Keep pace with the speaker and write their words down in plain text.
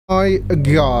My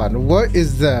God, what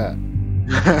is that?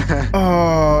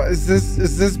 Oh, is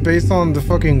this based on the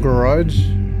fucking Garage?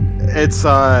 It's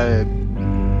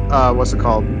what's it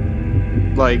called?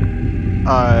 Like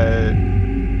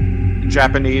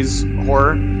Japanese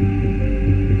horror.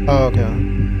 Oh,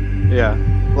 okay. Yeah,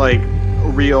 like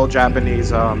real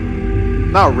Japanese,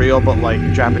 not real, but like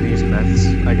Japanese myths,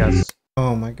 I guess.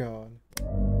 Oh my God.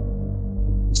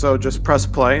 So just press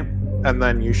play, and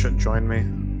then you should join me.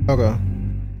 Okay.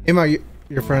 Ima,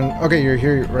 your friend. Okay, you're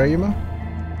here, right, Ima?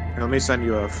 Let me send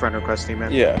you a friend request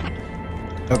email. Yeah.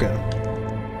 Okay.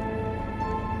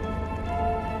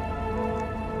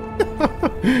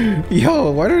 Yo,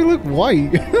 why do I look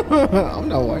white? I'm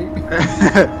not white.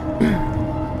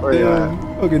 Where you at?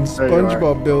 Fucking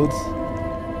SpongeBob builds.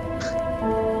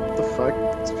 What the fuck?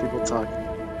 These people talking.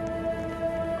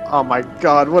 Oh my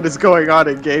God, what is going on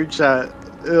in game chat?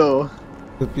 Ew.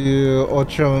 If you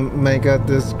ultra mega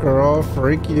this girl,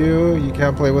 freak you. You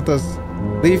can't play with us.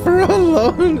 Leave her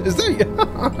alone. Is that you?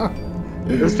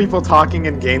 There's people talking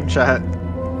in game chat.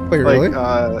 Wait, Like, really?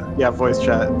 yeah, voice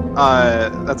chat.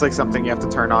 That's like something you have to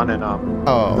turn on in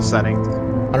the settings.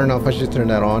 I don't know if I should turn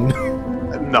that on.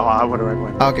 No, I would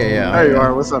have. Okay, yeah. There you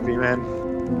are. What's up, E-Man?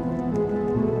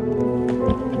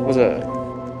 What's that?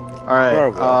 Alright,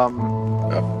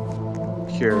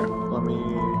 here, let me...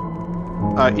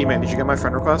 E-Man, did you get my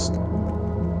friend request?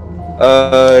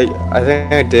 I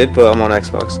think I did, but I'm on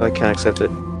Xbox, so I can't accept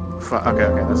it. Okay,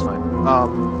 that's fine.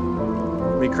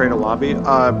 Let me create a lobby.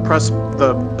 Press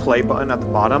the play button at the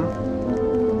bottom.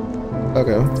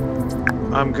 Okay.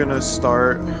 I'm gonna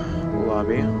start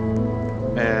lobby.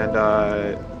 And,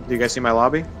 do you guys see my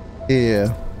lobby?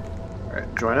 Yeah.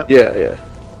 Alright, join it. Yeah.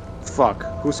 Fuck,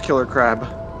 who's Killer Crab?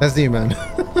 That's you, man.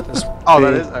 Oh,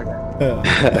 that is? Okay.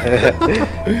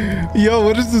 Yo,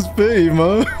 what is this fit,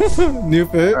 man? New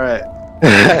fit? Alright.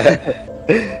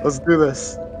 Let's do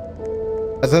this.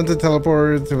 I sent the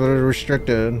teleport to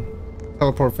restricted.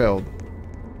 Teleport failed.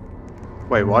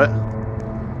 Wait, what?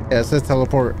 Yeah, it says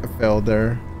teleport failed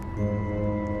there.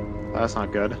 That's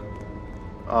not good.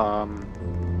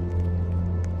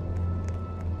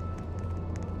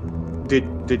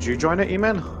 Did you join it,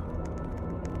 E-Man?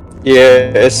 Yeah,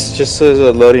 it's just says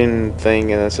a loading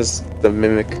thing, and it's just the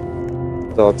mimic.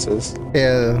 That's all it says.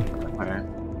 Yeah. Okay.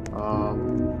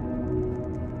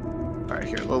 Alright,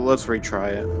 here, let's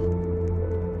retry it.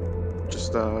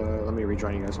 Just, let me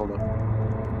rejoin you guys, hold on.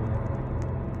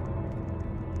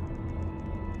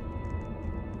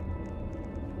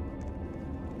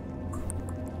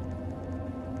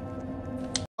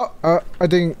 Oh, I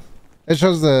think it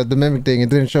shows the mimic thing. It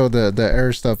didn't show the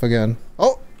error stuff again.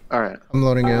 Oh, alright. I'm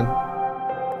loading in.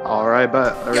 Alright,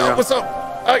 bet. There we go. What's up?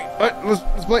 Alright,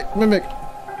 let's play mimic.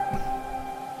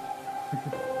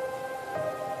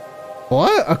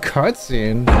 What? A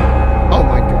cutscene? Oh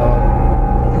my God.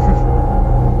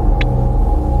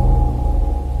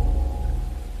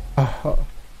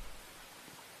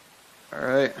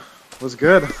 Alright. Was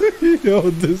good. Yo,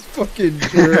 this fucking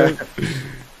jerk.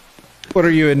 What are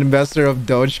you, an investor of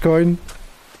Dogecoin?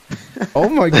 Oh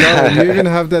my God, you even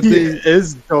have that thing. He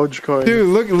is Dogecoin.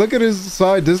 Dude, look at his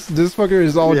side. This fucker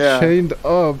is all chained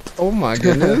up. Oh my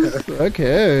goodness.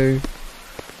 Okay.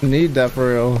 Need that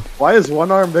for real. Why is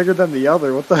one arm bigger than the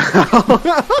other? What the hell?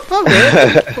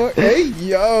 Hey,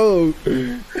 yo.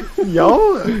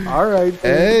 Yo? Alright.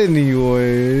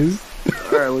 Anyways.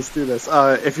 Alright, let's do this.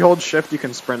 If you hold shift, you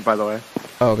can sprint, by the way.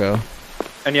 Okay.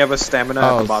 And you have a stamina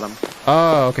at the bottom.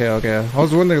 Oh, okay. I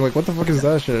was wondering, like, what the fuck is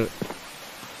that shit?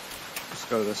 Let's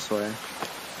go this way.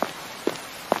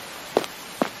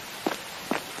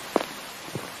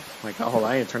 Oh my God, hold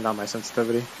on, I need to turn down my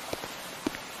sensitivity.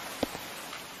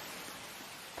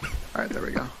 Alright, there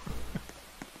we go.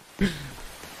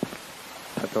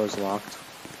 That door's locked.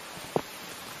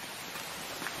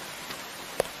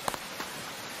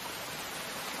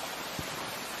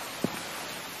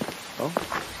 Oh?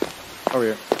 Over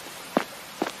here.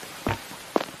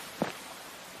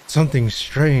 Something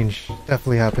strange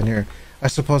definitely happened here. I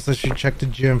suppose I should check the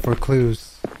gym for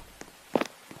clues.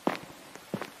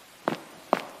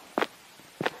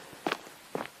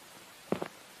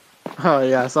 Oh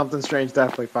yeah, something strange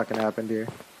definitely fucking happened here.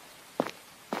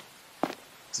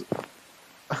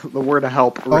 The word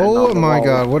help. Oh my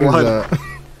God, what is that?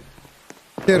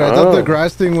 Dude, I thought the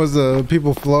grass thing was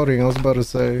people floating. I was about to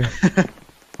say.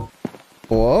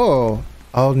 Whoa.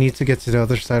 I'll need to get to the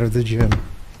other side of the gym.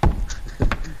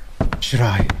 Should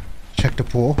I check the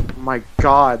pool? Oh my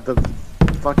God, the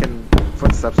fucking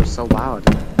footsteps are so loud.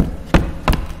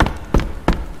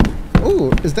 Oh,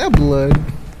 is that blood?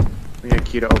 We need a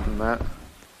key to open that.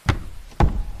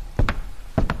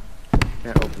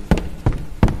 Can't open.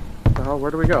 the hell?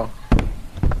 Where do we go?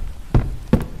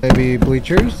 Maybe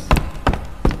bleachers?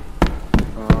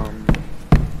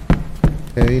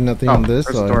 Okay, nothing on this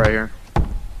there's side. a door right here.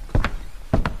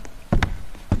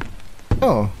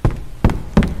 Oh.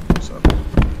 So.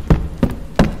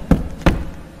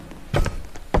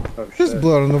 Oh, Just shit.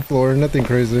 blood on the floor, nothing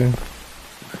crazy.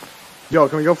 Yo,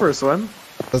 can we go for a swim?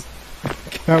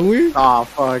 Can we? Ah,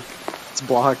 fuck. It's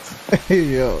blocked. Hey,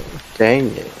 yo. Dang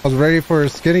it. I was ready for a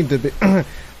skinny dip.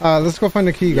 Let's go find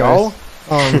the key, guys.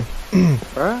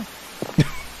 Bruh?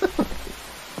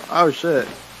 Oh, shit.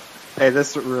 Hey,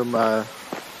 this room,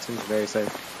 seems very safe.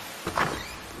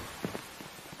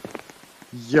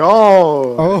 Yo!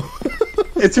 Oh.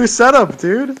 It's your setup,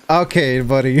 dude! Okay,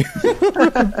 buddy.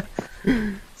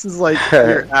 This is like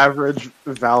your average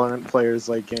Valorant player's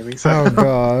like gaming Oh, setup.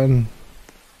 God.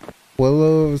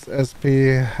 Willow's SP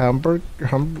Hamburg.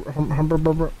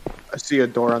 I see a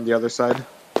door on the other side.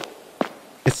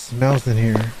 It smells in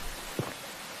here.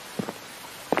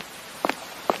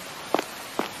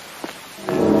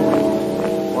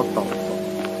 What the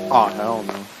fuck? Oh, hell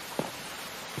no.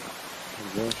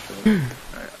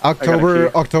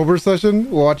 October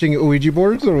session? Watching Ouija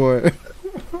boards or what?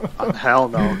 Hell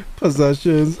no.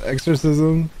 Possessions,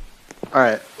 exorcism.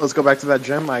 Alright, let's go back to that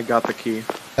gym. I got the key.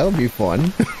 That'll be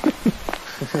fun.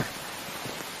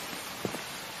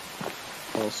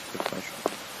 Pulse protection.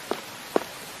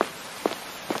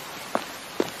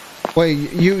 Wait,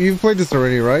 you've played this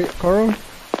already, right, Carl?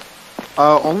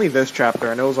 Only this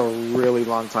chapter, and it was a really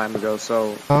long time ago,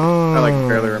 so Oh. I like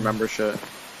barely remember shit.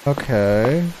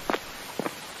 Okay.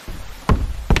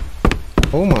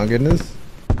 Oh my goodness.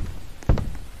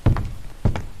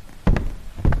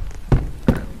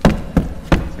 I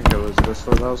think it was this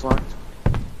door that was locked.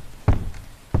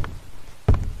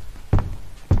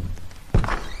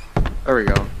 There we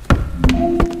go.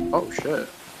 Oh shit.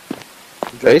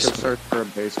 Objective Basement. search for a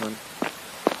basement.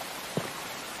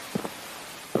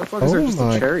 What the fuck is there Oh just a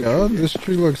my cherry god, tree? this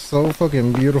tree looks so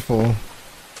fucking beautiful.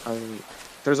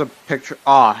 There's a picture.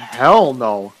 Aw, hell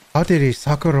no. How did a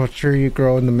sakura tree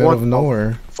grow in the middle What of the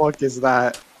nowhere? Fuck is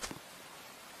that?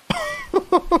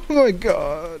 Oh my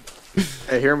god.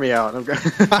 Hey, hear me out. Okay.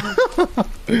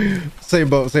 Same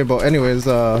boat, same boat. Anyways,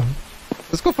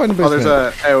 let's go find the Oh, basement. there's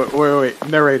a. Hey, wait.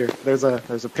 Narrator. There's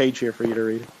a page here for you to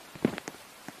read.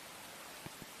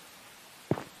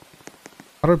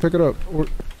 How do I pick it up?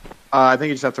 I think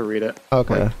you just have to read it.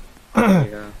 Okay.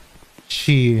 Yeah.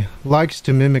 She likes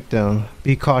to mimic them.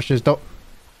 Be cautious. Don't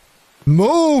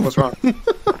move. What's wrong?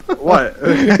 What?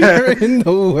 You're in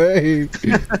the way.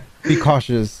 Be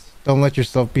cautious. Don't let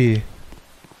yourself be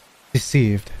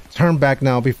deceived. Turn back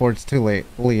now before it's too late.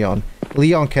 Leon.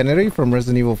 Leon Kennedy from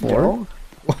Resident Evil 4. Yo?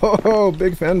 Whoa,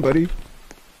 big fan, buddy.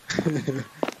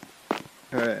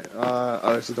 Alright,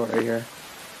 oh, there's a door right here.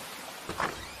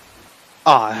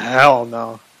 Aw, hell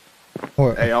no.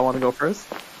 What? Hey, y'all wanna go first?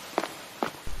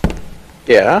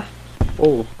 Yeah.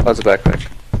 Oh, that's a backpack.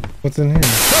 What's in here?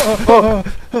 Oh.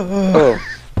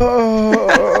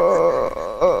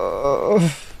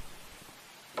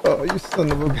 Oh, you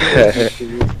son of a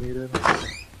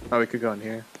bitch. Oh, we could go in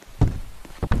here.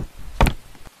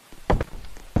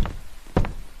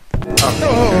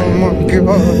 Oh my god.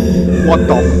 What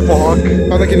the fuck?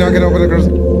 How they can knock it over the girls?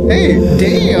 Hey,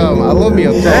 damn! I love me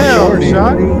a tall Damn, shorty.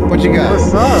 Shotty. What you got?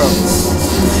 What's up?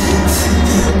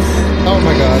 Oh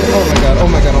my god! Oh my god! Oh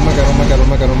my god! Oh my god! Oh my god! Oh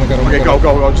my god! Oh my god! Oh my Okay, god!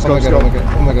 go, just Oh go, my just god! go.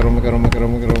 Oh my god! Oh my god! Oh my god! Oh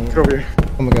my god! Oh my god! Go over here.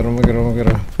 Oh my god! Oh my god! Oh my god! Oh my god!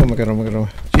 Oh my god! Oh my god!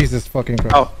 Jesus fucking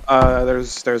Christ! Oh, there's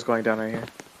stairs going down right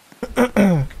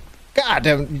here. God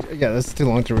damn! Yeah, that's too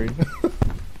long to read.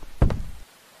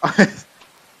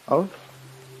 Oh?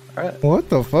 Alright. What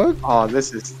the fuck? Oh,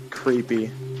 this is creepy.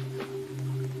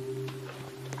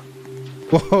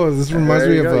 Whoa! This reminds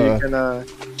There me you of go, you a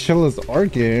can, Chilla's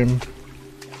art game.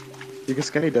 you can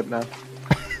skinny dip now.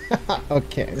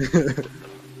 Okay.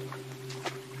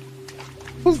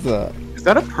 What's that? Is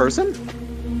that a person?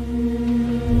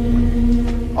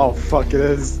 Oh, fuck, it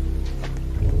is.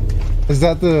 Is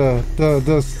that the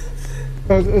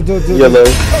Yellow.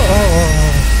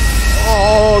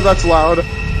 Oh, that's loud.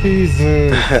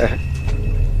 Jesus.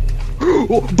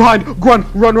 Oh, behind!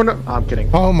 Run! I'm kidding.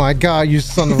 Oh my god, you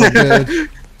son of a bitch.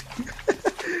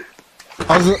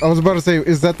 I was about to say,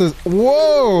 is that the...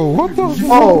 Whoa! What the fuck?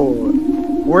 Oh!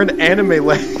 We're in anime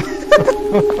land.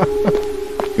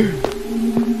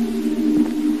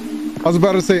 I was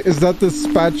about to say, is that the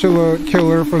spatula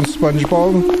killer from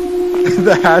SpongeBob?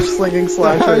 The hash slinging The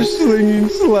slasher. hash slinging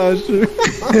slasher.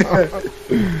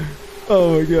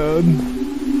 Oh my god.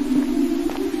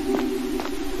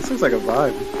 This looks like a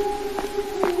vibe.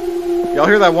 Y'all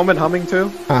hear that woman humming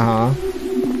too? Uh-huh.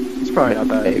 It's It's probably not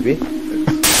that. Maybe.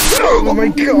 Oh my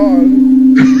god!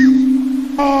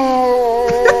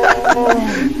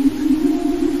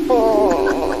 Oh,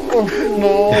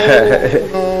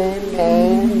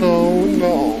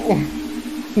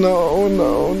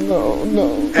 no,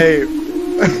 no. Hey.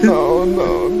 No.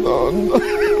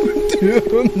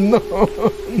 Dude, no.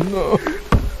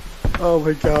 Oh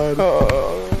my god.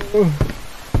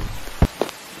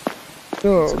 Oh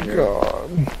god.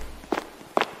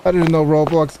 I didn't know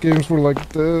Roblox games were like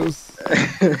this.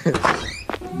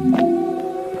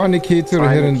 Find the key to the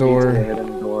hidden door.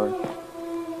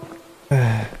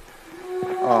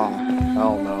 Oh,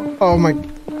 hell no. Oh my.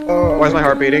 Why is my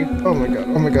heart beating? Oh my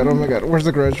god. Where's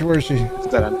the grudge? Where is she? It's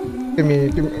dead end. Give me.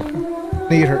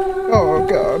 Need her. Oh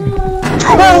god.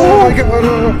 Oh my god.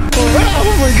 Oh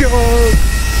my god.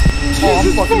 Oh,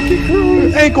 I'm fucking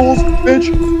Christ. Ankles, bitch.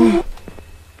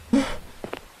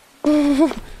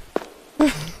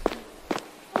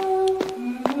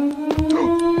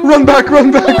 Run back. I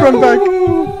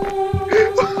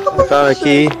found a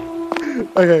key.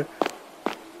 Okay.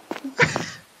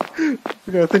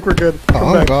 Okay, I think we're good. Come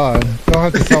Oh back. god. Don't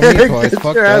have to tell me twice. Get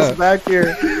Fuck your ass that. back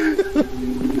here.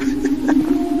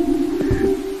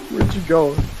 Where'd you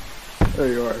go? There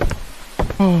you are.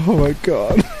 Oh my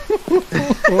god.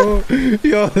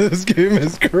 Yo, this game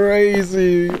is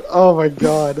crazy. Oh my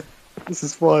god. This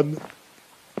is fun.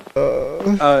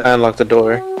 I unlocked the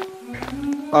door.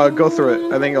 Go through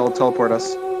it. I think it'll teleport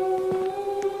us.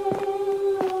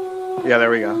 Yeah, there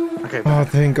we go. Okay. Oh,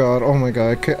 thank god. Oh my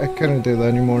god. I couldn't do that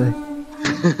anymore.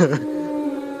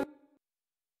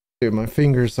 Dude, my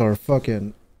fingers are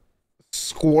fucking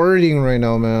squirting right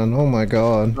now, man. Oh my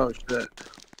god. Oh shit.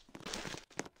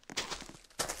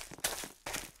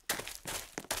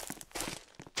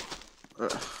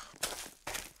 Ugh.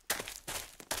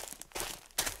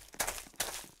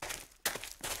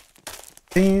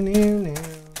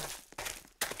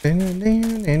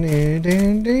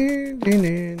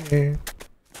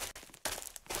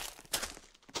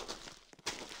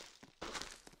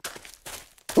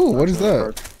 Oh, what is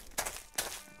that?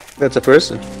 That's a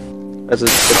person. That's a.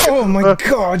 Oh my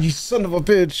god, you son of a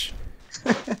bitch.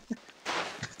 What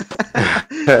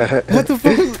the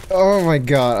fuck is... Oh my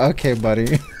god. Okay,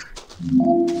 buddy.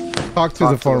 Talk to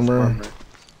the farmer.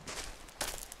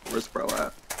 Where's bro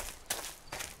at?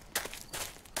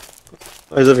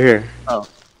 Oh, he's over here. Oh,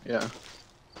 yeah.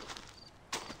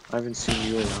 I haven't seen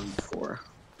you around before.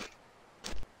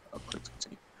 Oh, click to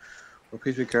see. Well,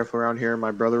 please be careful around here.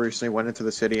 My brother recently went into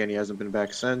the city and he hasn't been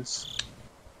back since.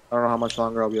 I don't know how much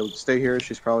longer I'll be able to stay here.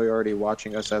 She's probably already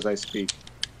watching us as I speak. If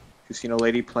you've seen a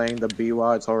lady playing the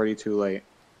biwa, it's already too late.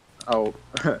 Oh,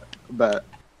 bet.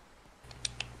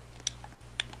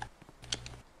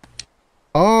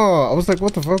 Oh, I was like,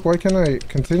 what the fuck? Why can't I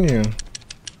continue?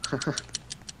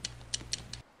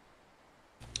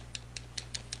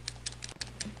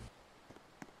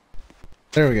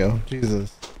 There we go.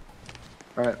 Jesus.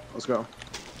 Alright, let's go.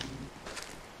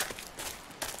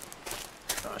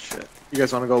 Oh shit. You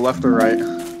guys want to go left or right?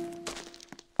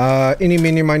 Any,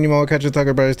 mini, miny, mo, catch a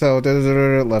tucker, brother's tail,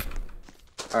 left.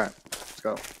 Alright, let's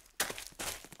go.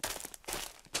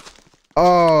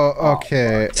 Oh,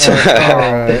 okay.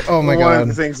 Alright. Oh my One of the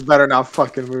god. things better not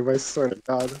fucking move, I swear to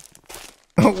god.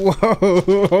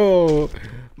 Whoa.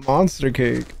 Monster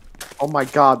cake. Oh my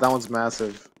god, that one's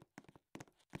massive.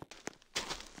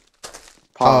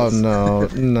 Oh Pause. no,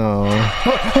 no.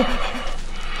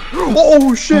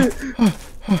 Oh shit!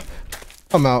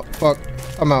 I'm out. Fuck.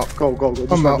 I'm out. Go.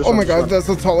 Just I'm run, out. just Oh run, my just god, run. that's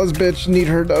the tallest bitch. Need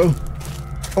her though.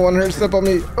 I want her to step on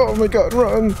me. Oh my god,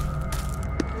 run.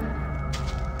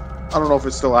 I don't know if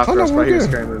it's still after no, us, but I we're hear a good.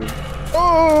 scary movie.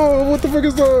 Oh, what the fuck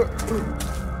is that?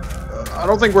 I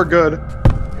don't think we're good.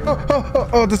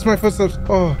 Oh, this is my footsteps.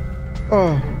 Oh.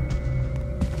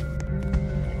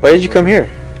 Why did you come here?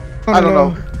 I don't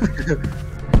know.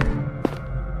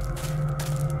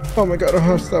 Oh my god, I don't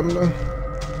have stamina.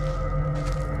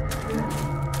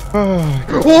 Oh,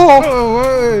 Oh!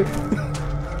 wait.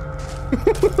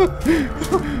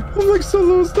 I'm like so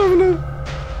low stamina.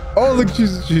 Oh, look,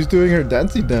 she's doing her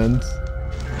dancey dance.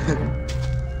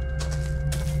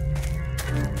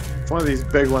 One of these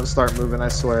big ones start moving, I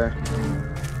swear.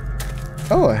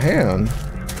 Oh, a hand.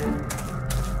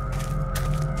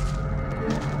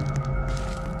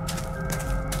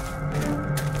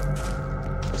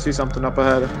 I see something up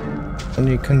ahead. And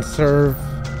you conserve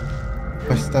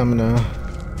my stamina.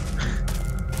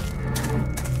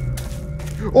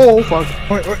 Oh, fuck.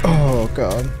 Wait. Oh,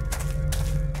 god.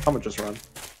 I'm gonna just run.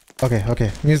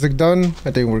 Okay. Music done.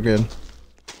 I think we're good.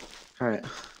 Alright.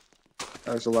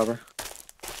 There's a lever.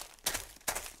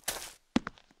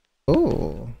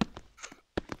 Oh.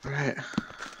 Alright. Alright.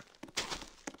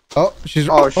 Oh, she's.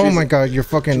 Oh, Oh, she's- my god, you're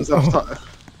fucking. She's,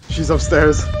 she's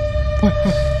upstairs.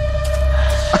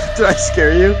 Did I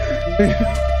scare you?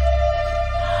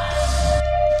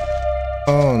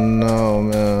 Oh no,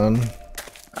 man.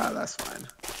 Ah, that's fine.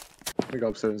 Let me go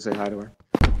upstairs and say hi to her.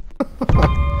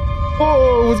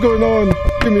 Oh, what's going on?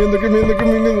 Get me in there, get me in there, get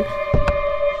me in there. Is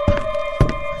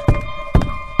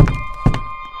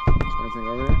there anything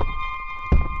over here?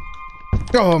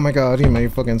 Oh my god, he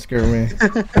might fucking scare me.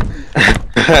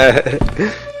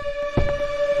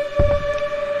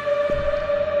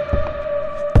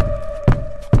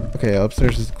 Okay,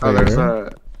 upstairs is clear. Oh,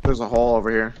 there's a hole over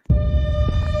here.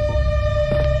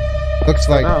 Looks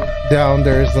like down. down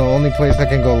there is the only place I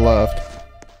can go left.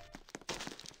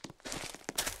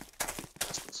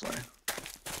 This way.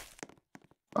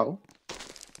 Oh.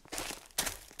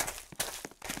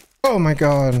 Oh my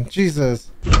god, Jesus.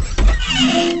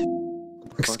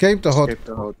 Escape the hotel. Escape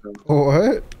the hotel.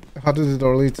 What? How did the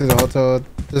door lead to the hotel?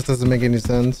 This doesn't make any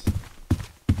sense.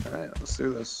 Alright, let's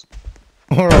do this.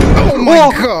 Alright. Oh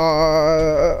my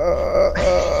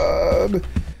god!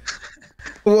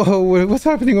 Whoa, what's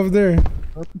happening over there?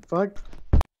 What the fuck?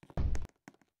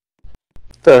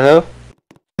 The hell?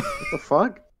 What the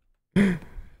fuck? This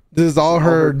is all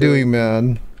her doing,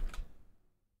 man.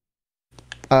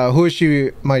 Who is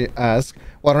she, might ask?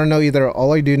 Well, I don't know either.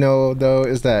 All I do know, though,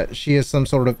 is that she is some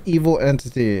sort of evil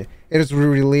entity. It is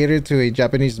related to a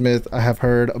Japanese myth I have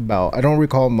heard about. I don't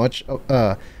recall much,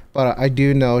 but I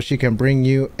do know she can bring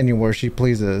you anywhere she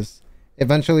pleases.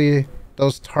 Eventually,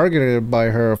 those targeted by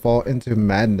her fall into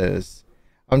madness.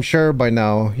 I'm sure by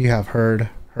now you have heard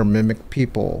her mimic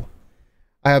people.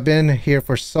 I have been here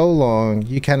for so long,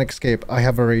 you can't escape. I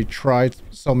have already tried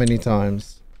so many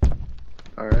times.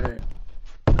 Alright.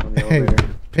 On the Hey, elevator.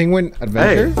 Penguin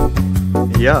Adventure?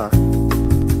 Yeah.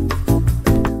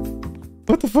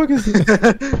 What the fuck is this?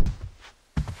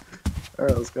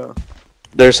 Alright, let's go.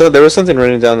 There was something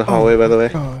running down the hallway, by the way.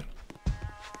 God.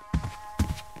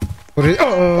 What is?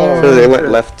 So they went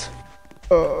left.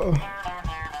 Alright,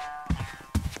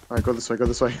 go this way, go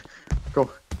this way. Go.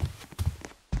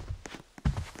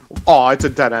 Oh, it's a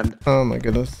dead end. Oh my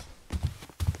goodness.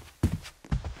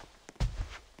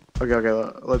 Okay,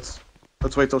 okay, let's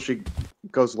wait till she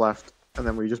goes left, and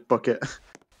then we just book it.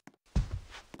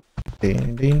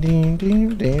 Ding ding ding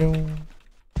ding ding.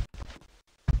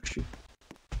 Where is she?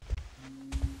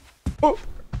 Oh.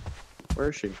 Where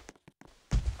is she?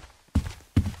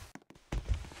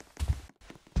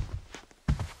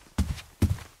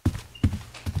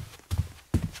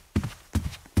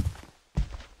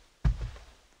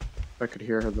 I could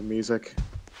hear the music.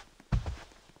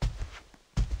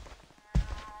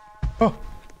 Oh.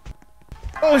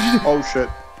 Oh shit. Oh shit.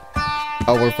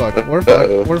 Oh, we're fucked. We're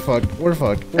fucked. We're fucked. We're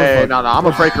fucked. We're Hey, fucked. no, I'm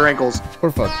gonna break her ankles.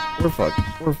 We're fucked. We're fucked.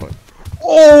 We're fucked.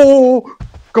 Oh!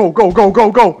 Go, go, go,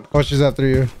 go, go! Oh, she's after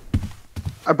you.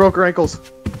 I broke her ankles.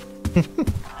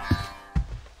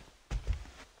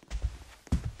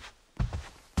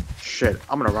 Shit,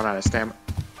 I'm gonna run out of stamina.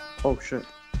 Oh shit.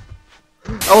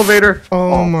 Elevator!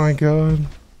 Oh my god.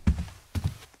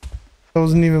 That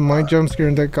wasn't even my jump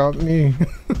scare that got me.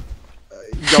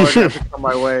 Y'all are gonna have to come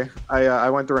my way. I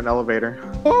went through an elevator.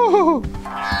 Oh!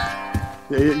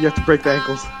 You have to break the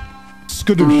ankles.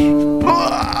 Skadoosh.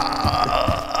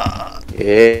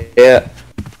 Yeah.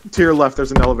 To your left,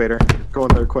 there's an elevator. Go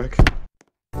in there quick.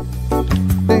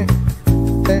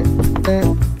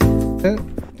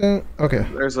 Okay.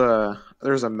 There's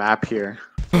a map here.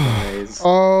 Maze.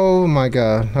 Oh my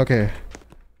god. Okay.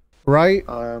 Right?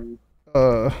 I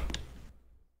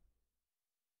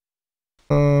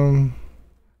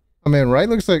mean, right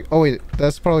looks like. Oh wait,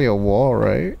 that's probably a wall,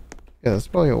 right? Yeah, that's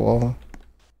probably a wall.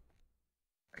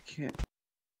 I can't.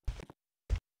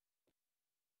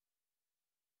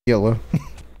 Yellow.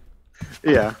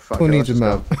 Yeah, fuck Who it, needs a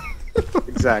let's map? just go.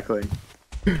 Exactly.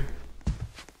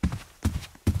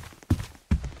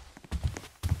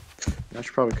 I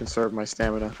should probably conserve my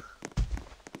stamina.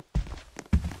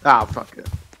 Ah, fuck it.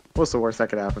 What's the worst that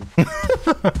could happen?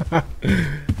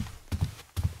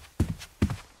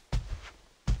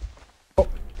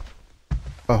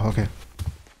 Oh, okay.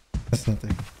 That's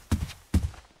nothing.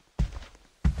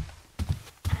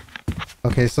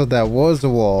 Okay, so that was the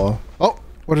wall. Oh,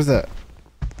 what is that?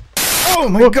 Oh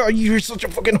my god, you're such a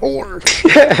fucking whore!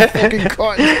 Fucking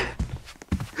cunt!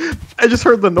 I just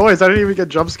heard the noise. I didn't even get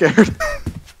jump scared.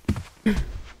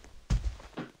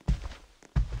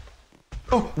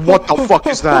 What the fuck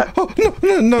is that?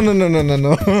 No, no.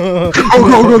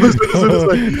 Go, this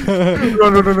way.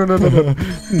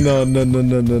 No. No.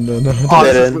 Oh,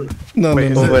 Dead this end. is- No, Wait,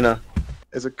 no.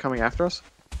 is it coming after us?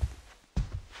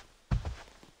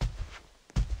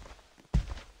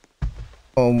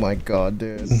 Oh my god,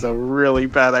 dude. This is a really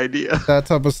bad idea. That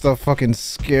type of stuff fucking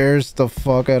scares the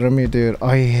fuck out of me, dude.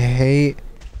 I hate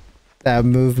that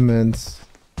movement.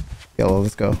 Yellow,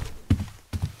 let's go.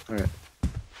 Alright.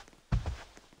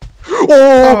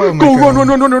 Oh, my go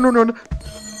God. run.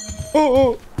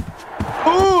 Oh!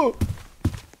 Oh!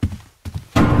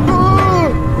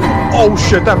 Oh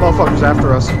shit, that motherfucker's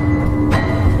after us.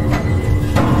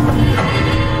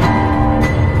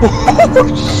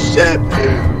 Oh shit!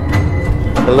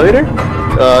 Elevator?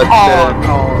 Oh Dead.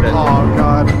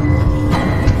 god.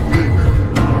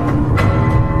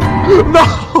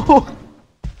 No!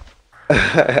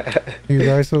 You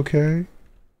guys okay?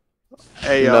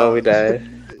 Hey, No, we died.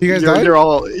 You guys died? You're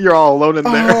all alone in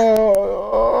there.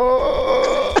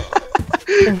 Oh,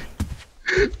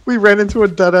 We ran into a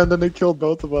dead end and it killed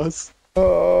both of us.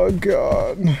 oh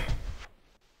god.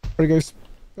 Are you guys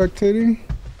spectating?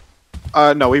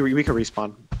 No, we can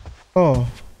respawn. Oh.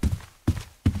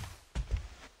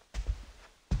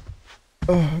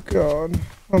 Oh god.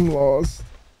 I'm lost.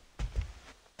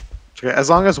 Okay, as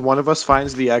long as one of us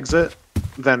finds the exit,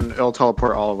 then it'll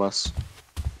teleport all of us.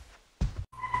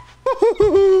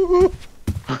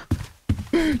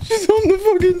 She's on the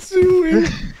fucking ceiling.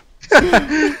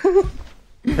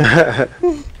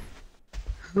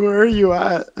 Where are you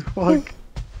at? Fuck.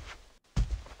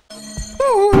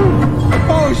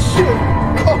 Oh shit!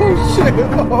 Oh shit!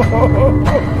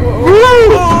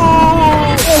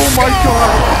 Oh my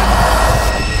god!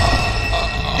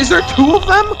 Is there two of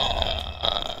them?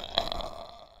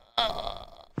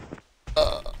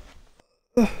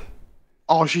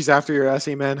 Oh, she's after your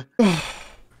SE, man.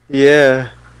 Yeah.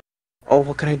 Oh,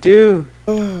 what can I do?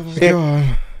 Oh my Yeah.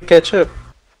 god. Catch up.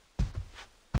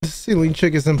 The ceiling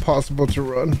chick is impossible to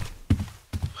run.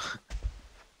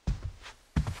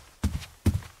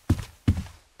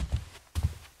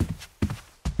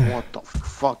 What the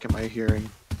fuck am I hearing?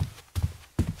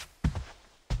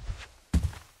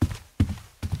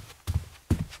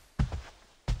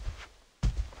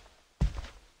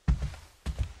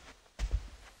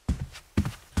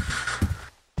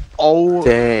 Oh,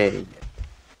 Dang.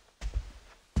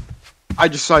 I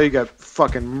just saw you get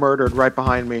fucking murdered right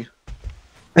behind me.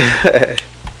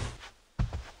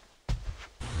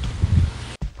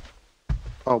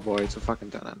 Oh boy, it's a fucking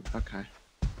dead end. Okay.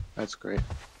 That's great.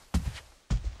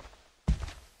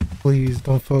 Please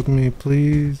don't fuck me,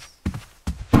 please.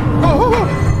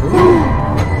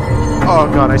 Oh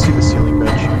god, I see the ceiling,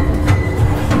 bitch.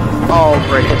 Oh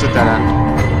great, it's a dead end.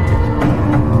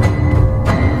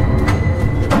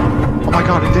 Oh my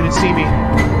god, it didn't see me.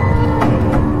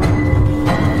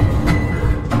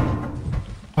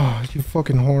 Oh, you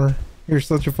fucking whore. You're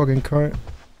such a fucking cunt.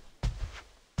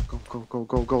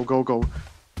 Go.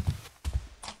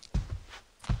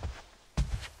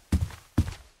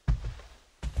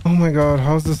 Oh my god,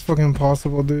 how's this fucking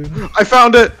possible, dude? I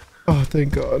found it! Oh,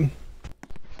 thank god.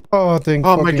 Oh, thank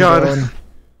Oh my fucking god.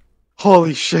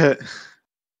 Holy shit.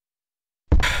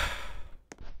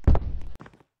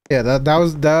 Yeah,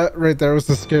 that right there was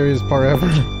the scariest part ever.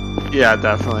 Yeah,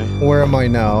 definitely. Where am I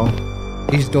now?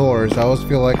 These doors, I always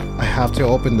feel like I have to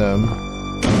open them.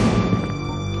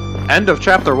 End of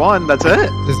chapter 1, that's it.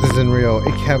 This isn't real.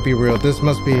 It can't be real. This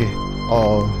must be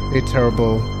a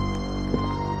terrible.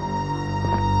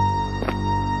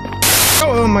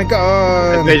 Oh my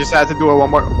god! They just had to do it one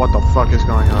more. What the fuck is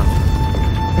going on?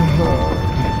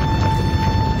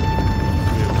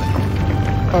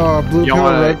 Blue You pill,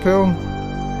 wanna- red pill?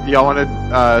 Y'all want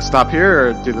to stop here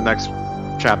or do the next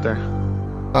chapter?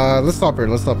 Let's stop here.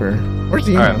 Where's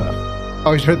the Alright. email?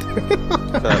 Oh, he's right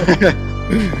there.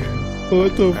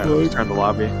 What the Alright, let's fuck? turn the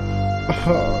lobby. Oh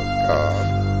god.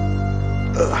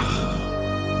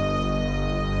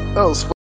 That was